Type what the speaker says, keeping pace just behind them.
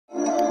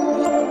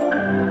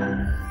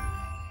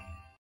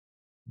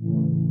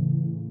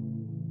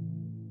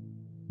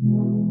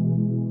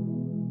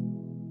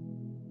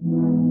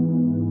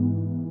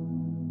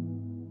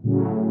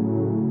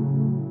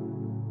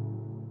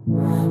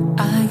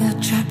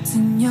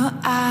your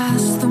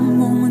eyes the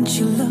moment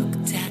you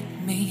looked at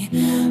me.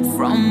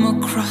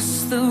 From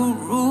across the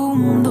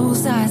room,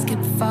 those eyes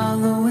kept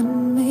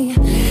following me.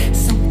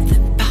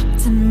 Something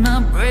popped in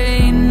my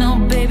brain. Now,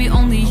 baby,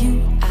 only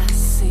you I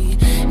see.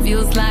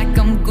 Feels like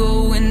I'm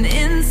going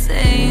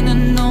insane,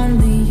 and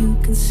only you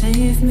can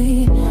save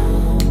me.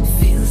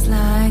 Feels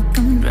like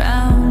I'm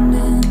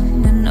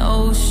drowning in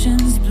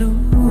ocean's blue.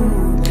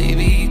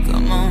 Baby,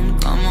 come on,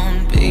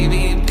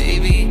 baby,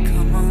 baby,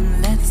 come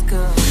on, let's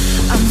go.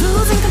 I'm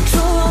losing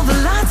control of the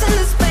lights in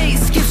the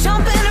space. Keep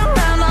jumping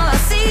around, all I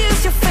see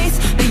is your face.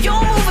 But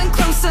you're moving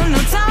closer, no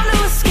time to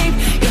escape.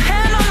 Your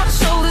hand on my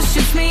shoulder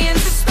shoots me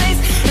into space.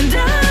 And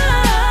I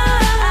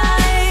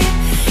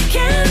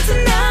can't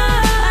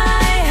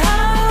deny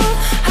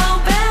how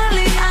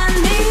badly I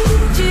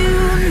need you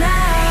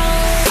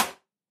now.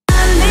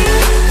 I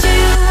need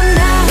you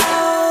now.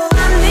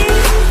 I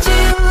need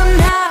you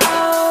now.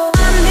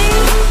 I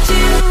need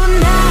you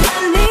now.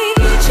 I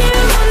need you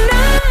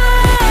now.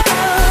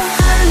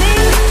 I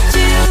need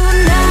you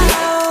now.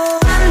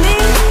 I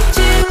need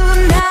you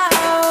now.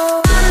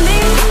 I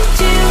need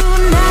you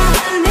now.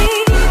 I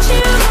need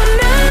you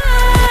now.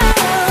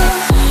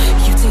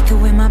 You take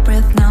away my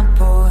breath now,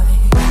 boy.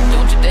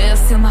 Don't you dare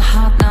steal my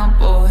heart now,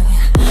 boy.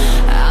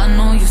 I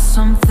know you're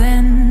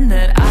something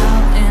that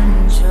I'll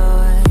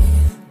enjoy.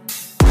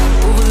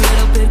 Move a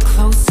little bit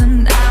closer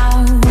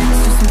now,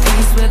 to some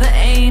place where there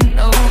ain't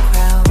no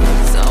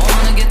crowds. I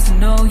wanna get to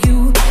know you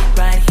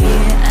right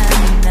here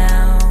and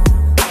now.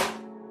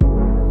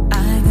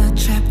 I got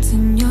trapped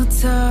in your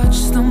touch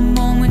the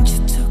moment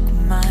you took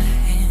my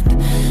hand.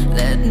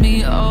 Led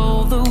me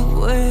all the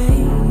way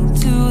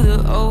to the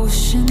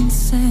ocean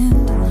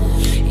sand.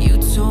 You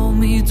told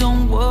me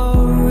don't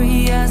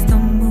worry as the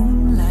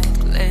moonlight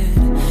gled.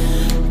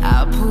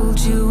 I pulled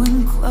you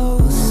in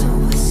close,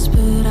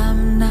 whispered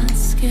I'm not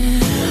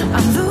scared.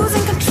 I'm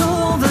losing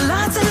control, the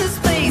lights in this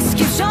place.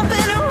 Keep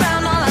jumping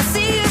around, all I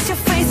see is your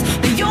face.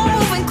 But you're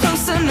moving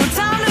closer, no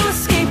time to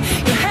escape.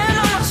 Your hand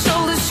on my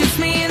shoulder shoots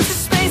me into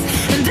space.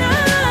 And I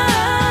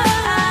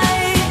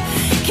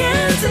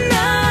can't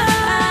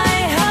deny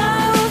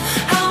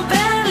how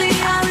badly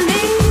I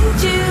need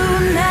you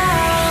now.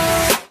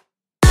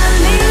 I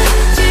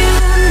need you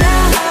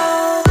now.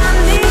 I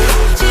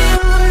need you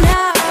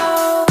now.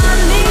 I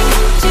need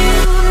you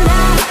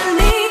now. I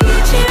need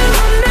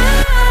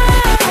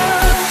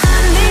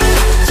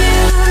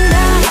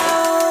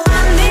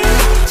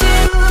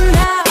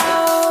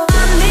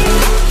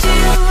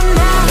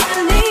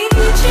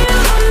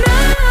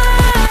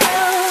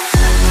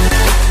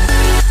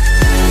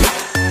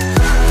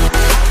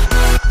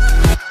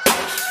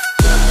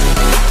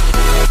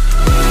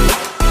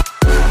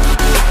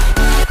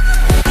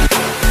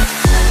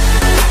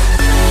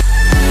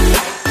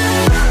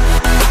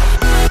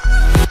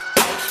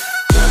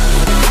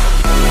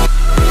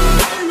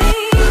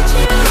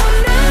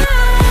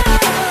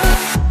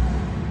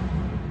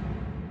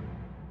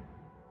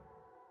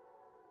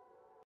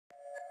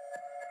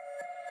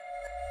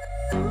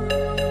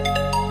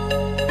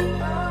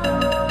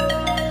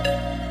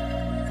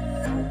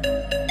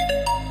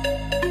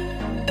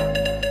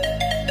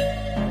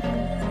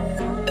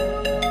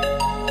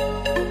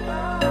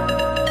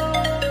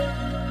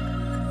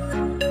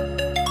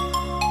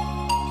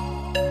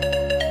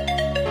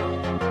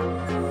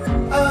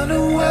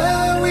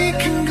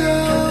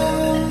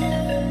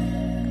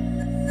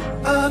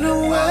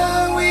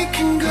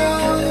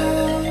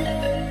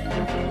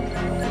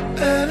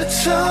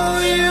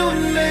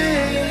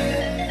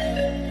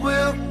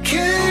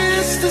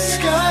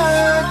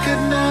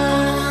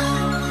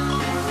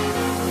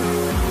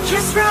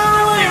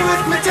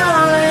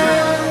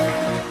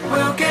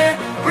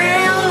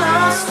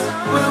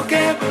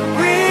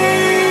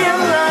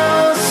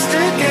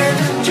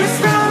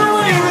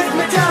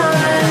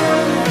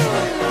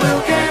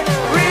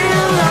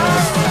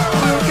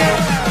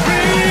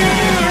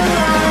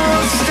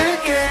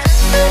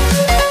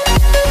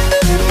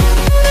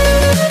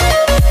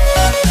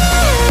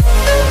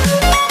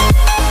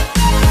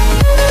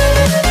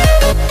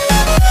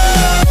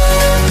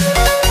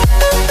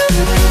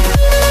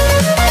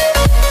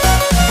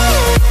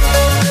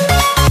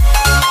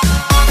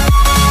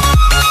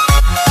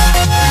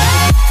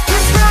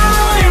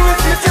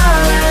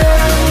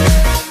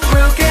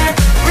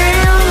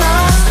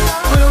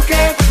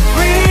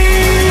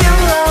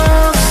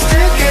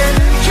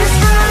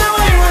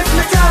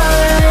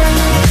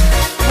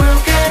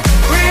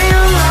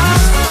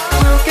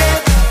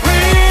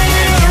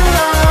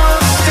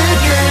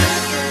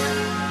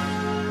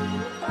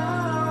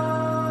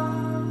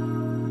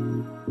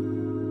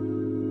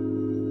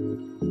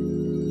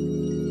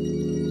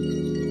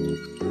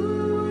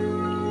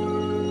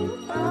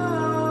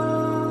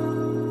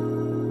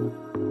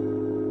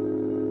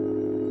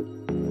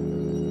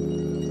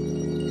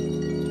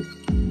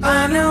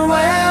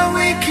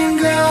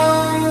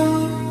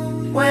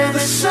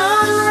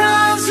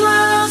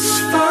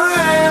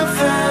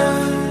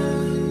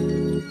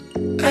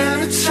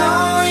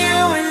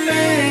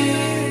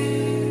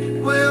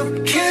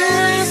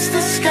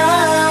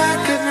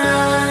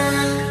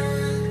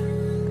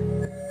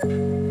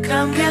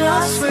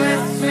lost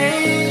with me.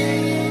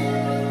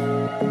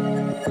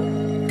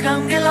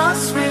 Come get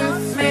lost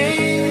with me.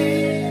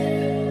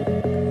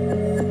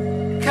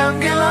 Come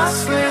get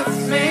lost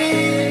with me.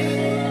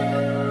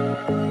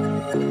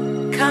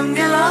 Come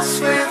get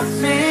lost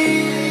with me.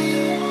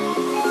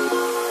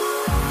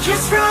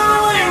 Just run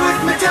away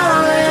with me,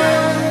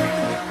 darling.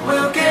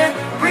 We'll get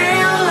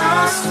real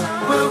lost.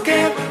 We'll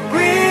get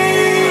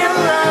real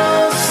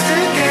lost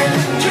again.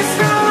 Just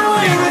run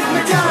away with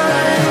me,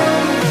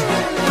 darling.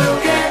 We'll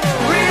get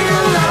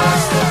real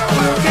lost.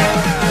 We'll get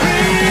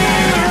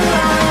real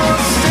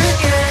lost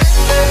again.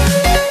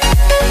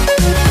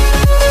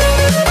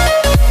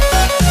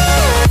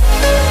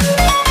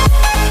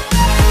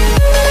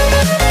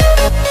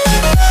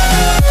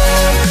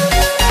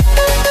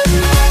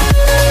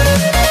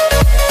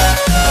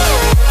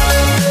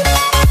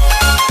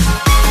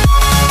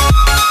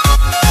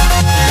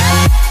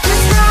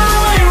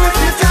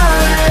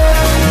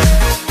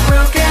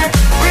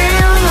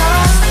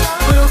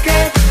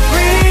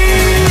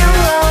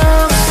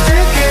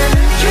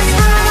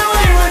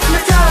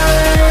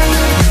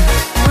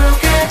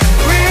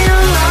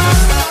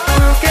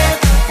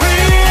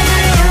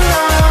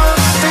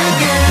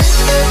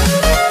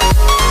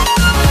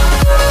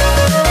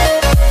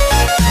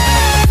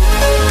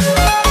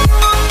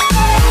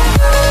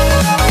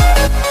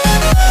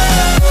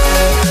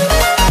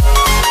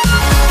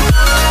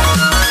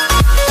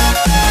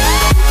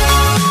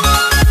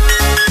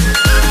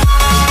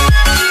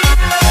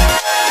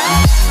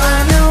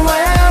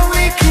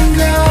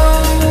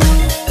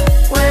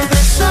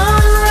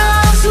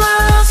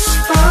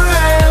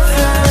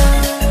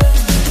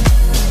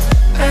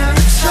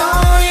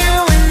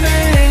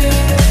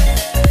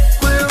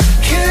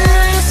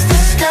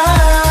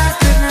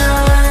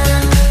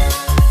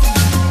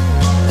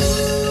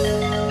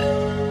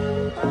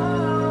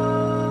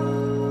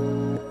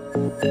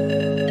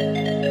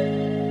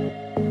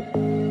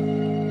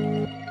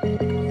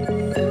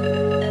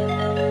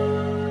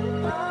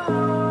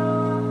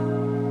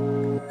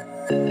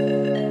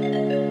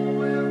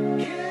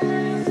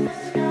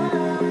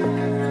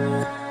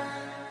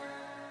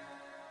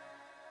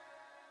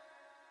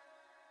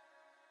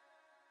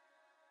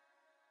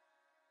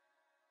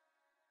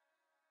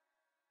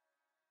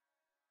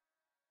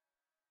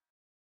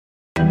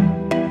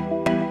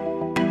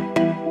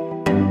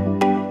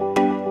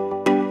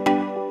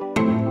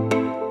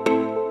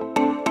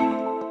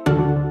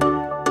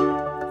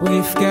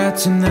 We've got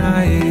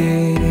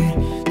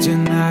tonight,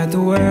 tonight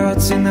the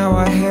world's in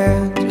our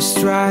head. Just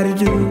try to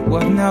do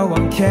what no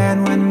one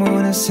can when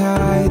moon is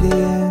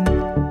hiding.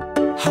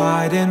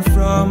 Hiding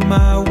from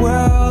my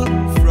world,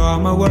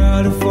 from a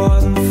world of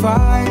wars and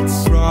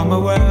fights, from a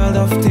world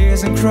of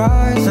tears and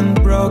cries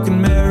and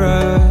broken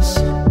mirrors.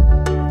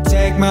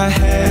 Take my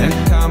hand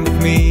and come with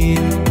me.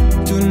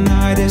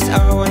 Tonight is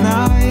our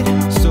night,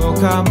 so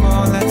come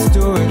on, let's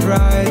do it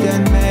right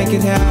and make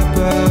it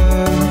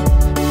happen.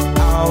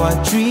 Our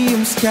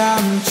dreams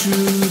come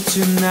true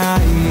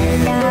tonight.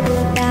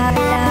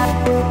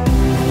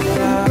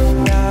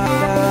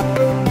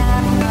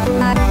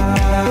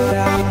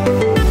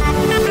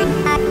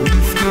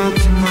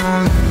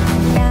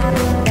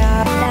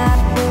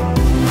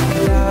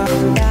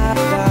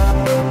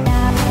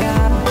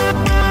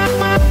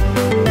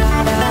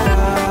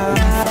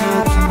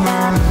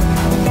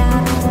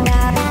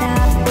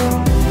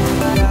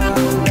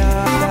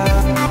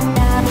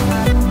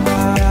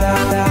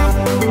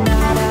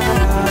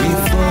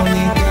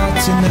 We've got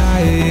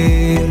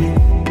tonight.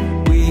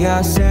 We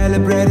are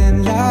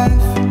celebrating life,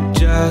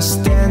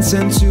 just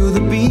dancing to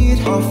the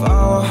beat of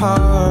our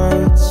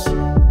hearts.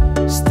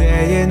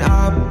 Staying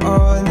up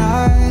all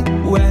night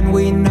when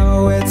we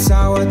know it's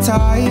our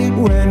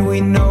time, when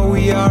we know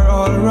we are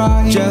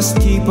alright. Just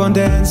keep on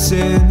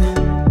dancing.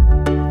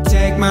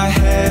 Take my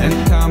hand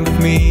and come with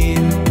me.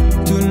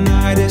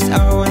 Tonight is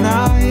our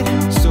night,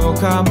 so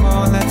come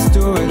on, let's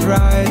do it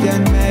right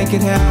and make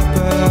it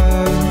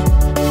happen.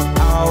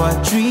 Our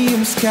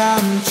dreams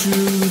come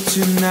true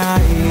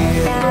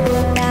tonight.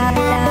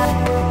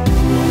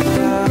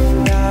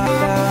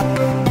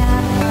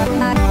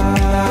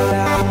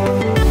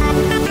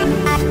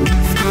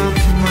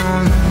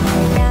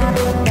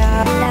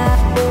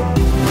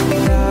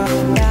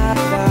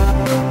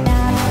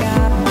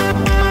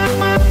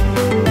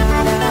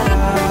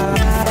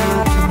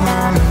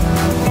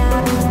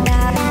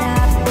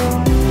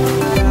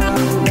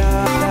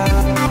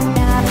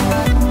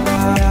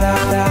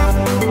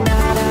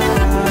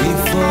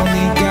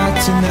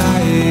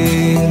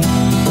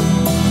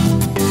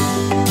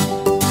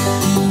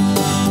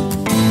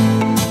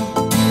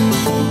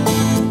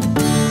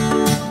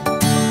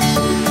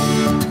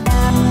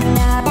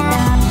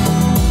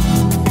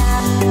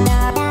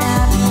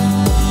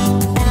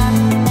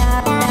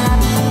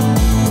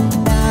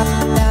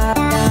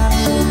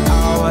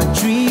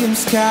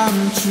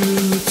 Come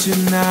true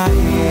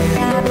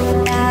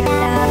tonight.